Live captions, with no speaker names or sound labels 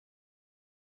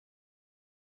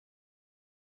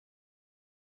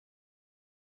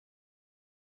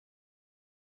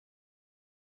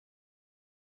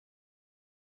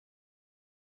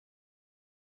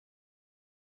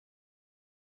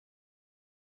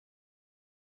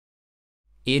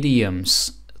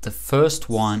idioms. The first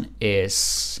one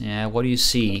is, yeah, what do you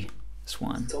see? This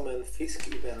one. Som en fisk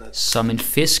I vandet. Som en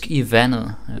fisk I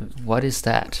vandet. What is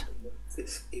that?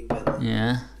 Fisk I vandet.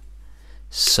 Yeah.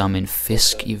 Som en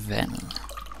fisk I vandet.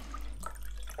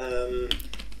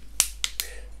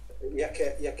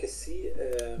 Jeg kan sige...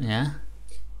 Ja.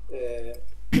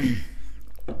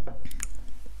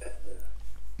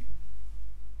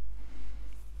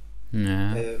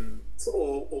 Ja.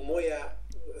 Og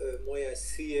må jeg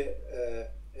sige...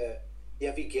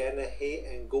 Jeg vil gerne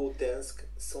have en god dansk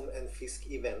som en fisk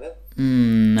I vandet.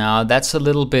 No, that's a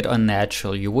little bit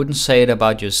unnatural. You wouldn't say it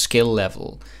about your skill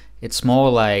level. It's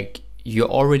more like you're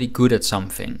already good at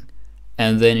something,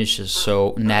 and then it's just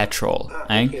so natural,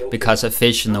 eh? Okay. Because a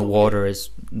fish in the water is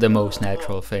the most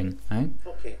natural thing, eh?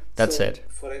 Okay. That's so, it.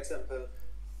 For example,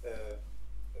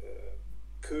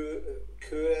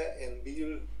 køre en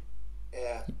bil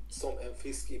som en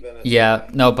fisk I vandet. Yeah,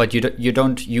 no, but you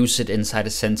don't use it inside a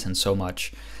sentence so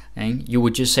much. Eh? You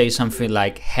would just say something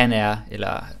like han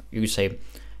eller you could say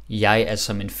jeg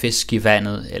som en fisk I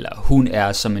vandet, eller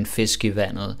hun som en fisk I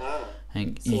vandet. Så jeg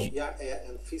en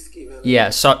fisk I vandet.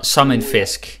 Yeah, some in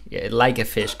fisk, yeah, like a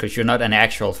fish, because you're not an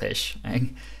actual fish. Eh?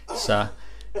 So,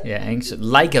 yeah, so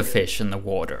like a fish in the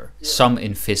water, some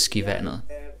in fisk I vandet.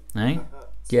 Eh?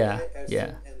 Yeah, yeah.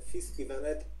 En fisk I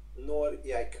vandet når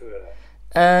jeg kører.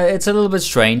 It's a little bit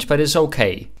strange, but it's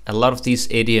okay. A lot of these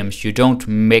idioms you don't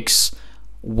mix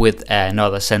with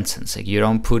another sentence. Like you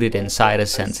don't put it inside a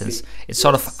sentence. It's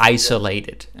sort of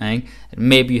isolated. Eh?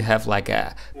 Maybe you have like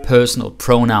a personal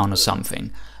pronoun or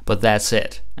something, but that's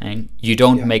it. Eh? You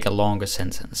don't make a longer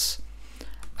sentence.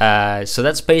 So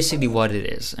that's basically what it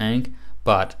is. Eh?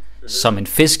 But som en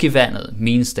fisk I vandet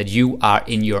means that you are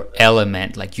in your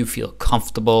element, like you feel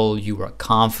comfortable, you are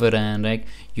confident, like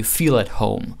you feel at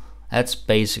home. That's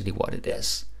basically what it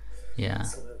is. Yeah.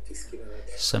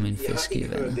 Some in fisk I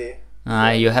vandet.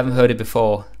 You haven't heard it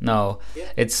before. No.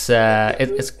 It's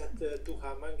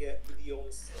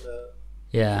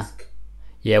yeah.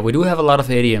 Yeah, we do have a lot of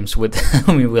idioms with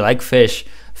I mean, we like fish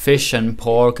and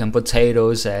pork and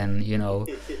potatoes, and you know,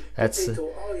 that's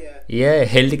yeah,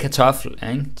 heldig kartoffel,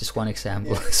 eh? Just one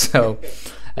example. So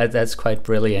that's quite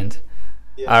brilliant.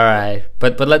 All right,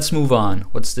 but let's move on.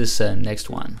 What's this next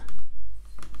one?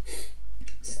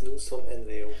 Snu som en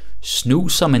rev. Snu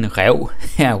som en rev.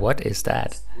 Yeah, what is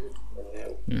that?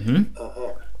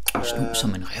 Snu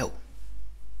som en rev.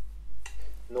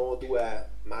 Når du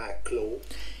meget klog.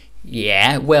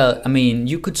 Yeah, well, I mean,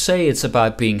 you could say it's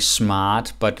about being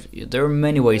smart, but there are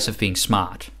many ways of being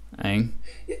smart, eh?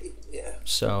 Yeah.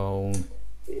 So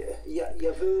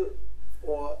Jeg ved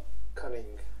or cunning.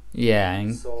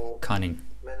 yeah, So, cunning.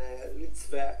 men lidt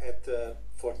svært at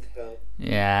fortælle.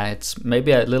 Yeah, it's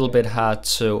maybe a little bit hard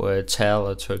to tell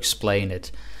or to explain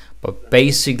it, but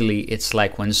basically it's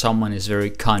like when someone is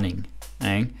very cunning,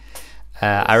 eh?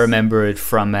 I remember it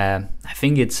from I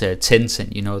think it's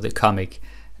Tintin, you know, the comic,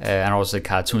 and also the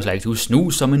cartoons, like du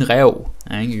snu som en rev,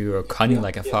 eh? You're cunning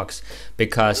like a fox,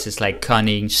 because it's like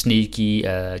cunning, sneaky,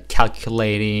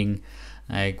 calculating,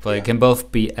 like, well, it can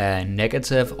both be a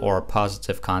negative or a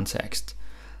positive context,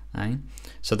 eh?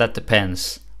 So that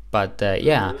depends. But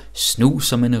yeah, snu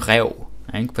som en rev,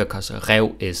 eh? Because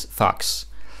rev is fox.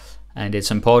 And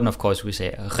it's important, of course, we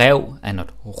say rev and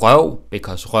not røv,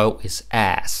 because røv is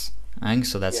ass. Eh?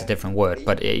 So that's a different word,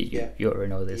 but you already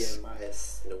know this.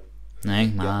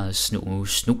 Meget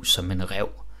snu som en rev.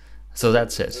 So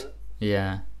that's it.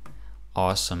 Yeah.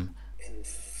 Awesome. En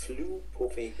flue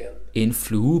på væggen. En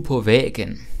flue på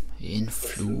væggen. En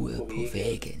flue på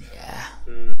væggen, ja.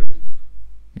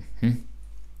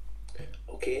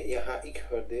 Okay, jeg har ikke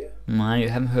hørt det. No, you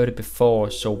haven't heard it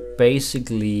before. So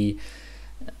basically,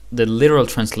 the literal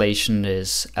translation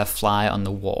is a fly on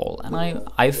the wall. And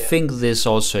I think this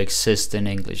also exists in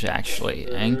English, actually.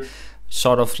 Eh?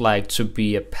 Sort of like to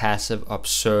be a passive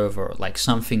observer, like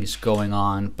something is going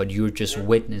on, but you're just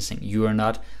witnessing. You are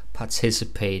not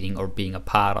participating or being a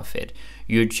part of it.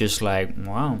 You're just like,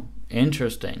 wow,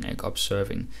 interesting, like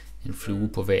observing. En flue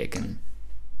på væggen.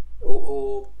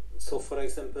 Og så for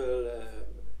eksempel,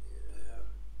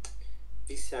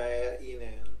 hvis jeg er i en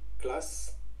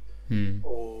klasse,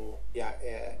 og jeg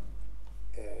er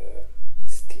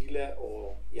stille,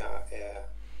 og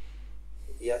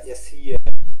jeg siger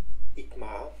ikke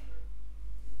meget.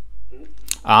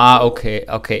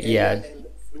 Okay, yeah.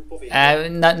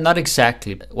 Not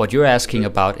exactly. What you're asking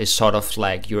about is sort of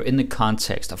like you're in the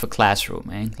context of a classroom,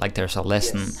 eh? Like there's a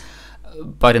lesson. Yes.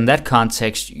 But in that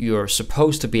context, you're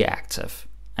supposed to be active,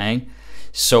 eh?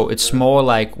 So it's more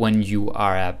like when you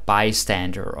are a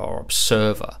bystander or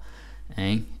observer,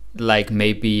 eh? Like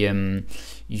maybe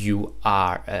you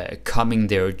are coming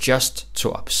there just to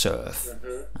observe.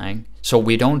 Right? So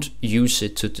we don't use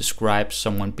it to describe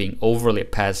someone being overly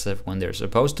passive when they're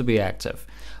supposed to be active,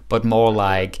 but more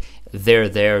like they're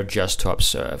there just to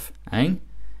observe. Right?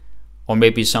 Or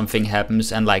maybe something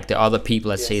happens and like the other people,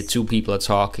 let's say 2 people are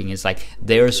talking, it's like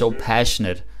they're so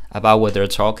passionate about what they're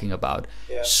talking about,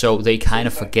 so they kind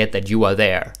of forget that you are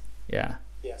there. Yeah.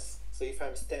 Yes. So if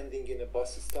I'm standing in a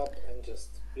bus stop and just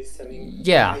listening,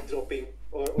 eye dropping,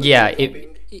 or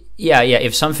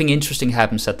if something interesting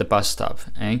happens at the bus stop,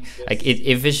 like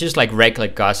if it's just like regular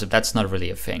gossip, that's not really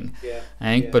a thing.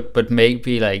 But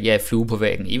maybe like flue på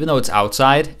væggen, even though it's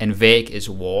outside and væg is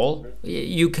wall,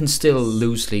 you can still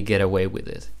loosely get away with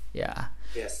it.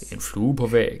 En flue på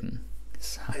væggen.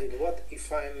 And what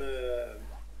if I'm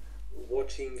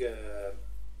watching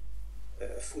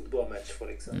a football match, for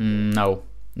example?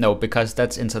 No, because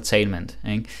that's entertainment.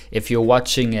 If you're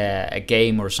watching a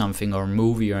game or something, or a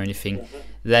movie or anything,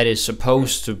 that is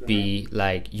supposed to be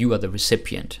like you are the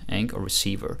recipient or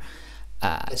receiver.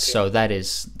 So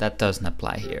that doesn't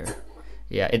apply here.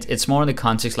 It's more in the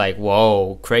context like,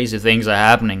 whoa, crazy things are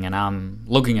happening and I'm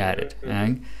looking at it.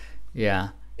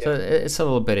 So it's a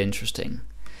little bit interesting.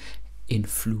 En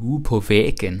flue på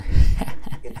væggen.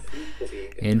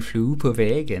 En flue på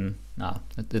væggen. No,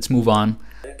 let's move on.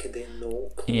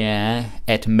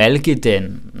 At malke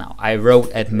den. Now I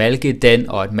wrote at malke den,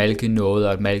 or at malke noget,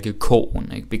 or at malke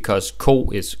koen, because ko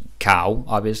is cow,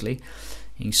 obviously.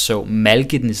 So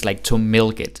malke den is like to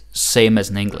milk it, same as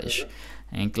in English.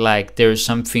 And like there is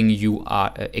something you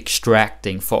are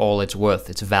extracting for all it's worth,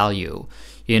 its value.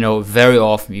 Very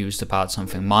often used about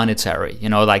something monetary.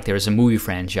 Like there's a movie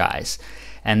franchise,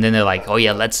 and then they're like, oh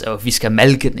yeah, vi skal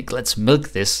malke den, let's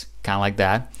milk this, kind of like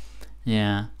that.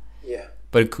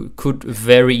 But it could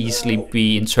very easily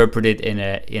be interpreted in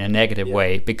a negative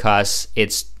way, because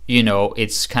it's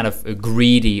it's kind of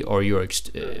greedy, or you're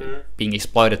being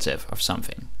exploitative of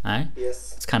something, right?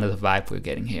 Yes. It's kind of the vibe we're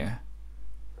getting here.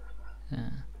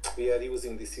 We are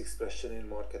using this expression in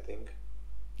marketing.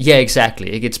 Yeah,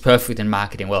 exactly. It's perfect in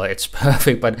marketing. Well, it's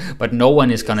perfect, but no one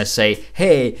is gonna say,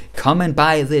 "Hey, come and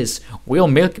buy this. We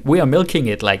are milking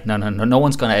it." Like no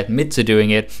one's gonna admit to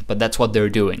doing it, but that's what they're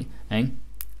doing, right?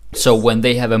 So when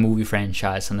they have a movie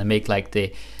franchise and they make like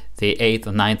the 8th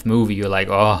or 9th movie, you're like,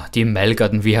 oh, de malker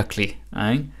den virkelig,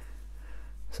 right?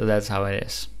 So that's how it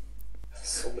is.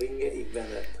 Som ringe i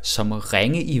vandet. Som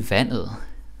ringe i vandet.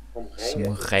 Som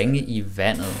ringe i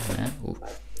vandet.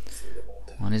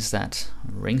 What is that?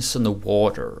 Rings in the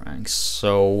water. Right?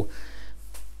 So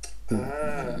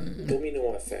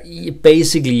domino effect.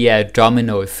 Basically,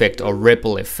 domino effect or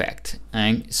ripple effect.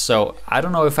 Right? So I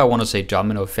don't know if I want to say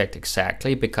domino effect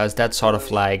exactly, because that's sort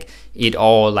of like it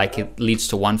all, like it leads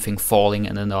to one thing falling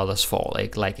and then the others fall.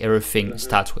 Like everything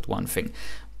starts with one thing.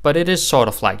 But it is sort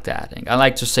of like that. I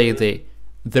like to say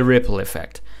the ripple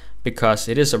effect, because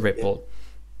it is a ripple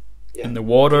in the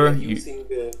water. Using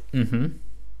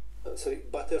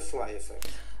butterfly effect.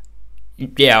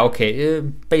 Yeah, okay.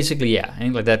 Basically,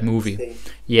 like that movie. Same.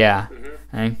 Yeah.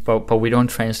 But we don't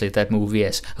translate that movie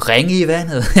as ringe i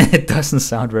vandet. It doesn't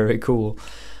sound very cool.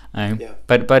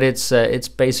 But it's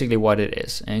basically what it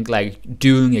is. And like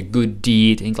doing a good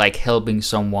deed, and like helping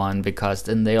someone, because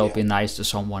then they'll be nice to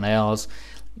someone else.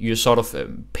 You're sort of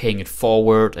paying it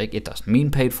forward. Like it doesn't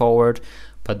mean paid forward,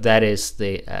 but that is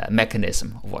the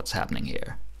mechanism of what's happening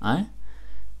here.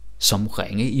 Som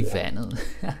ringe i vandet.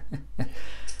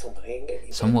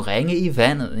 Som ringe i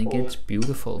vandet. I think it's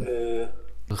beautiful.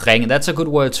 Ringe, that's a good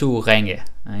word too, ringe,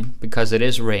 right? Because it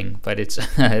is ring, but it's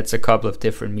it's a couple of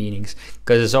different meanings.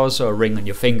 Because it's also a ring on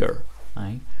your finger,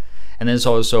 right? And then it's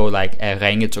also like a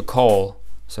ringe to call,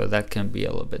 so that can be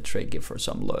a little bit tricky for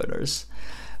some learners.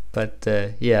 But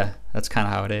that's kind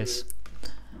of how it is.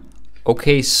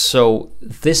 Okay, so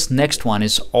this next one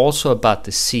is also about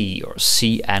the sea, or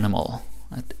sea animal.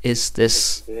 What is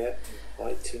this?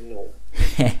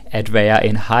 At være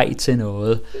en haj til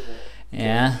noget.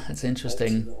 Yeah, that's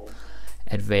interesting.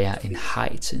 At være en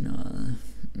haj til noget.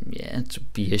 Yeah, to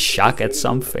be a shark at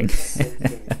something.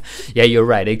 Yeah, you're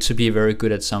right. To be very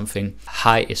good at something.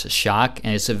 Haj is a shark,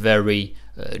 and it's a very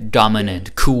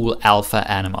dominant, cool alpha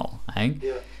animal. Right?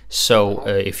 So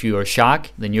if you're a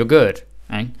shark, then you're good.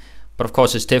 Right? But of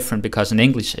course, it's different, because in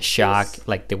English, a shark,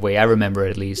 like the way I remember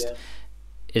it at least,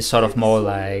 is sort of more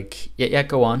like... Yeah,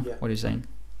 go on. What are you saying?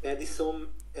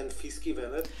 And fisk i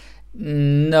vandet?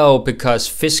 No, because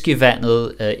fisk i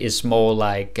vandet is more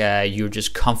like you're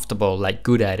just comfortable, like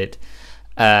good at it.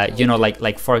 You know,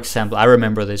 like for example, I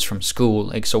remember this from school.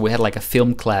 Like, so we had like a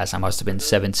film class. I must have been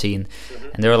 17,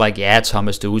 and they were like, "Yeah,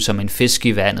 Thomas, du som en fisk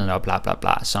I vandet," or blah blah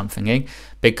blah something.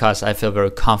 Because I feel very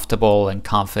comfortable and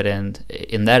confident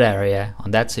in that area,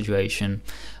 on that situation.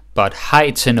 But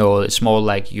hej til noget is more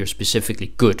like you're specifically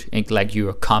good, like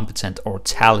you're competent or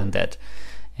talented.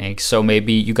 So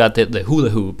maybe you got the hula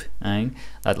hoop,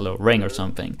 that little ring or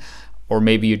something, or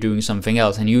maybe you're doing something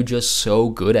else and you're just so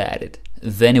good at it.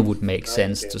 Then it would make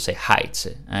sense to say hej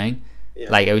til.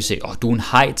 Like I would say, oh, du er en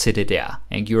hej til det der.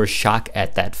 You're a shock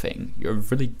at that thing. You're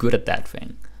really good at that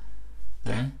thing.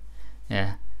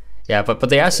 Yeah, but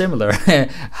they are similar.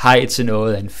 Hej til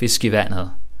noget and fisk I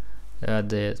vandet.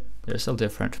 They're still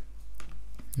different.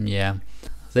 Yeah.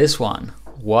 This one.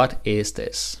 What is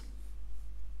this?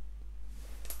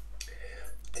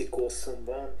 Det går som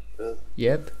varmt brød.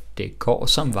 Yep. Det går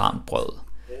som varmt brød.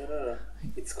 Yeah.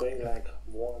 It's going like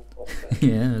warm.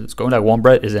 Yeah, it's going like warm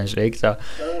bread essentially. So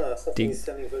something is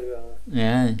standing very well.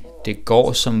 yeah, det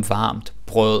går som varmt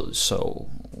brød. So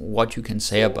what you can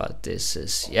say about this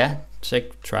is, yeah,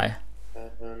 try.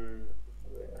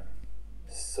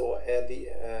 Så det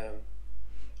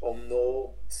om noget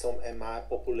som meget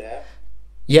populær.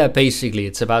 Yeah, basically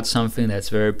it's about something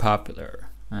that's very popular.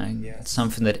 Right? Yes. It's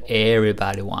something that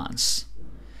everybody wants.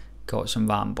 Går som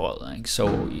varmt brød. Right? So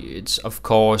it's of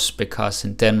course because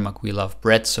in Denmark we love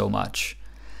bread so much.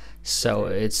 So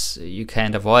it's, you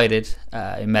can't avoid it.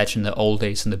 Imagine the old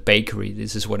days in the bakery.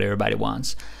 This is what everybody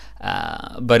wants.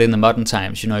 But in the modern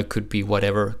times, you know, it could be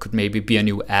whatever. Could maybe be a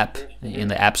new app in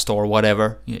the app store,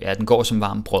 whatever. Yeah, den går som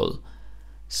varmt brød.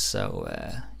 So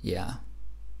yeah,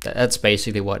 that's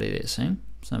basically what it is.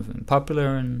 Something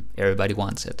popular and everybody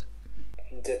wants it.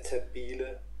 Dette bile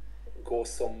går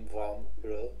som varmt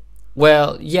brød.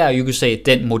 Well, yeah, you could say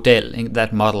den model,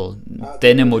 that model.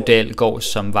 Denne model går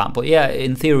som varmt brød. Yeah,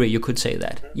 in theory you could say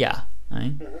that. Yeah,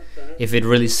 right? If it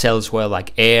really sells well,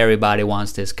 like everybody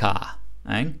wants this car,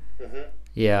 right?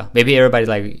 Yeah, maybe everybody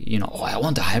like, you know, oh, I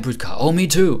want a hybrid car. Oh, me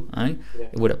too, right? Yeah.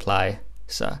 It would apply.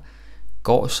 So,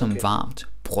 går som varmt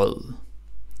brød.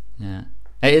 Yeah,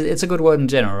 it's a good word in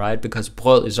general, right? Because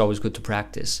brød is always good to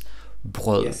practice.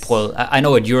 Brød, Yes. brød. I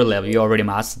know at your level you already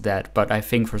mastered that, but I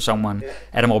think for someone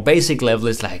at a more basic level,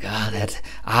 it's like that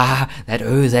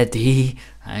that D,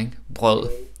 right? Brød.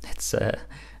 It's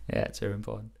yeah, it's very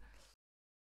important.